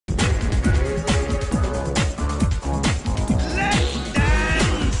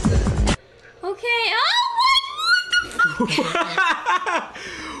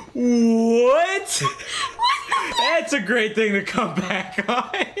What? That's a great thing to come back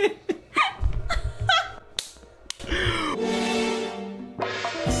on.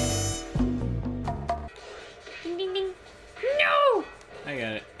 Ding ding ding. No! I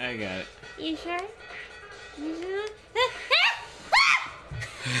got it. I got it. You sure? You sure?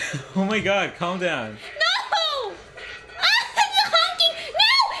 Oh my god, calm down. No! The honking!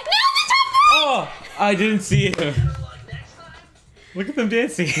 No! No! The top! Oh, I didn't see him. Look at them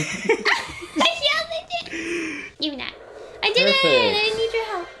dancing. Yeah, they did. Give me that. I did Perfect. it! I didn't need your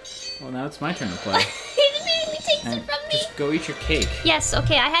help. Well, now it's my turn to play. He immediately takes it from me. Just go eat your cake. Yes,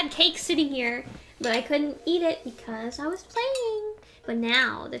 okay, I had cake sitting here, but I couldn't eat it because I was playing. But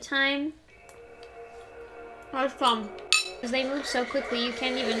now, the time has come. Because they move so quickly, you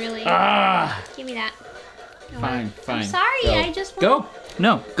can't even really... Ah! Give me that. Fine, fine. I'm sorry, Go. I just... Go!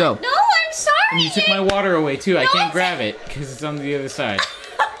 No, go. No, I'm sorry! And you took my water away, too. I No, can't grab it, because it's on the other side.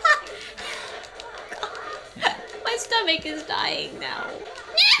 My stomach is dying now.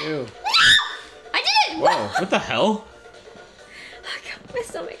 Ew. I did it! Whoa, what the hell? Oh God, my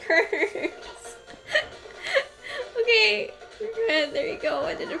stomach hurts. Okay, we're good. There you go.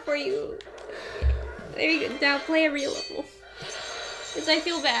 I did it for you. There you go. Now play a real level. Because I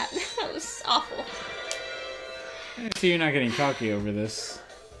feel bad. That was awful. So you're not getting cocky over this.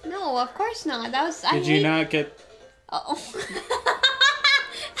 No, of course not. That was. Did you not get... Uh-oh.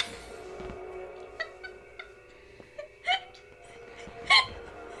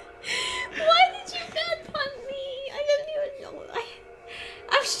 Why did you bad pun me? I didn't even know.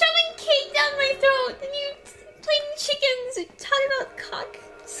 I'm shoving cake down my throat and you playing chickens and talking about cock.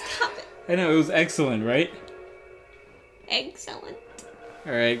 Stop it. I know, it was excellent, right? Excellent.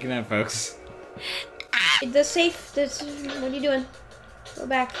 Alright, good night, folks. The safe. What are you doing? Go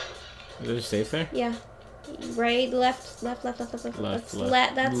back. Is there a safe there? Yeah. Right, left. Left.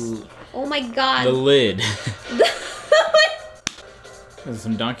 That's. Ooh. Oh my God. The lid. There's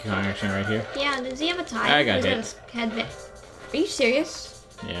some Donkey Kong action right here. Yeah, does he have a tie? I got Or hit. is that a headband? Are you serious?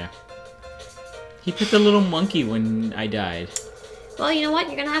 Yeah. He put the little monkey when I died. Well, you know what?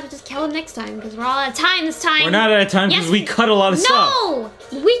 You're gonna have to just kill him next time because we're all out of time this time. We're not out of time because we cut a lot of stuff. No!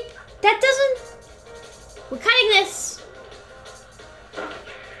 That doesn't... We're cutting this.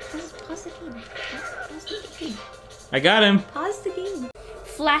 Pause the game. Pause the game. I got him. Pause the game.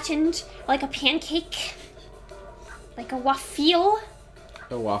 Flattened like a pancake. Like a waffle.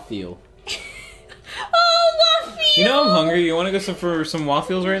 A waffle. Oh, waffle! You know I'm hungry. You want to go for some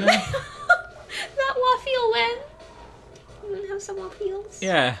waffles right now? That waffle when? You want to have some waffles?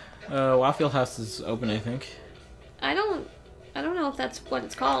 Yeah. Waffle House is open, I think. I don't know if that's what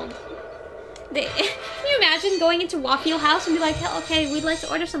it's called. Can you imagine going into Waffle House and be like, "Hell, okay, we'd like to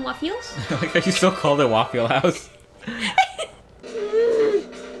order some waffles." Like, you still called it Waffle House.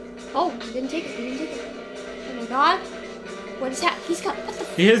 Oh, you didn't take it. You didn't take it. Oh my God. What is that? He's got, what the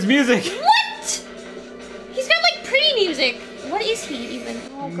He has music. What? He's got like pretty music. What is he even?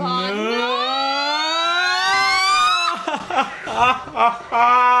 Oh God, no.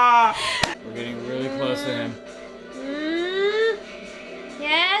 We're getting really close to him.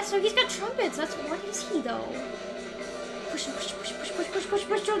 Yeah, so he's got trumpets. What is he though? Push him,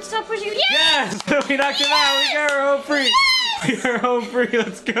 push. Don't stop pushing. Yes! We knocked him out. We got our home free. We got our home free.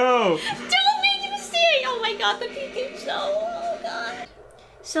 Let's go. Don't make a mistake. Oh my God, the Pikachu. Oh God.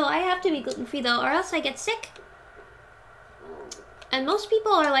 So I have to be gluten-free though, or else I get sick. And most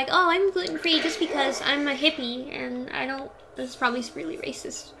people are like, "Oh, I'm gluten-free just because I'm a hippie," and I don't. This is probably really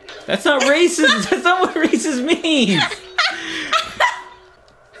racist. That's not racist. That's not what racist means.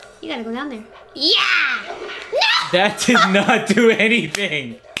 You gotta go down there. Yeah! No! That did not do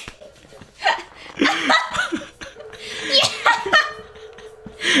anything. Yeah!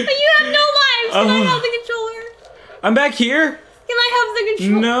 But you have no lives! Can I have the controller? I'm back here? Can I have the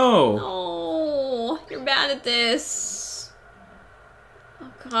controller? No. Oh, you're bad at this.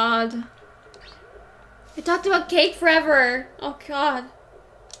 Oh God. I talked about cake forever. Oh God.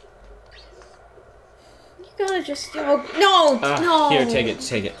 You gotta just... Oh, no! Here, take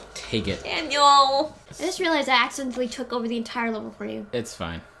it. Daniel! I just realized I accidentally took over the entire level for you. It's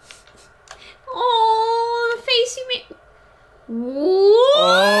fine. Oh, the face you made. What?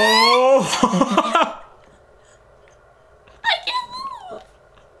 Oh! I can't move.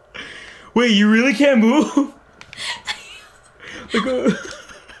 Wait, you really can't move? Like,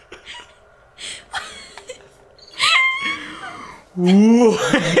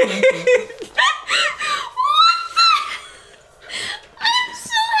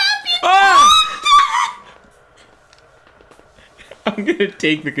 I'm gonna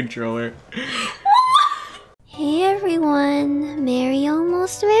take the controller. Hey everyone.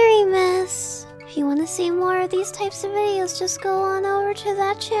 see more of these types of videos, just go on over to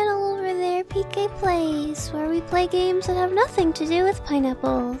that channel over there, PK Plays, where we play games that have nothing to do with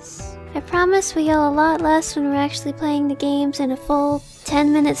pineapples. I promise we yell a lot less when we're actually playing the games in a full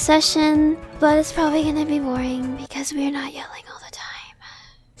 10-minute session, but it's probably gonna be boring because we're not yelling all the time.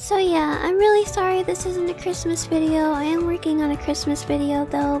 So yeah, I'm really sorry this isn't a Christmas video. I am working on a Christmas video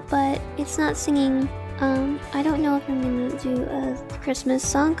though, but it's not singing. I don't know if I'm gonna do a Christmas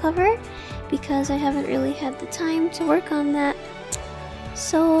song cover because I haven't really had the time to work on that.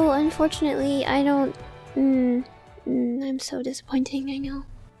 So unfortunately, I don't... I'm so disappointing, I know.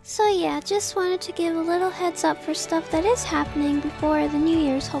 So yeah, just wanted to give a little heads up for stuff that is happening before the New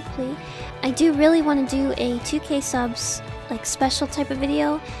Year's, hopefully. I do really want to do a 2K subs, like, special type of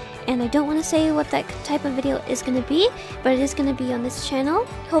video, and I don't want to say what that type of video is going to be, but it is going to be on this channel,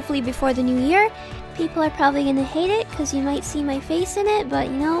 hopefully before the New Year. People are probably going to hate it, because you might see my face in it, but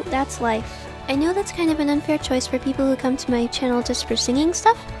you know, that's life. I know that's kind of an unfair choice for people who come to my channel just for singing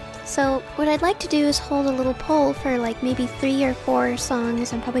stuff. So what I'd like to do is hold a little poll for like maybe 3 or 4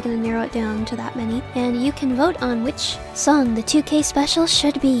 songs. I'm probably going to narrow it down to that many. And you can vote on which song the 2K special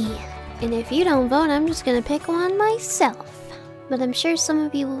should be. And if you don't vote, I'm just going to pick one myself. But I'm sure some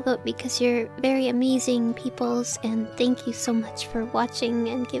of you will vote because you're very amazing peoples. And thank you so much for watching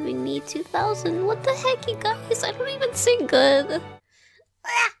and giving me 2,000. What the heck, you guys? I don't even sing good.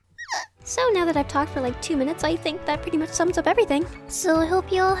 So now that I've talked for like 2 minutes, I think that pretty much sums up everything. So I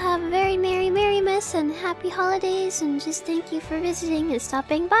hope you all have a very Merry Merrymas and happy holidays, and just thank you for visiting and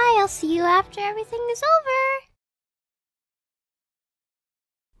stopping by. I'll see you after everything is over.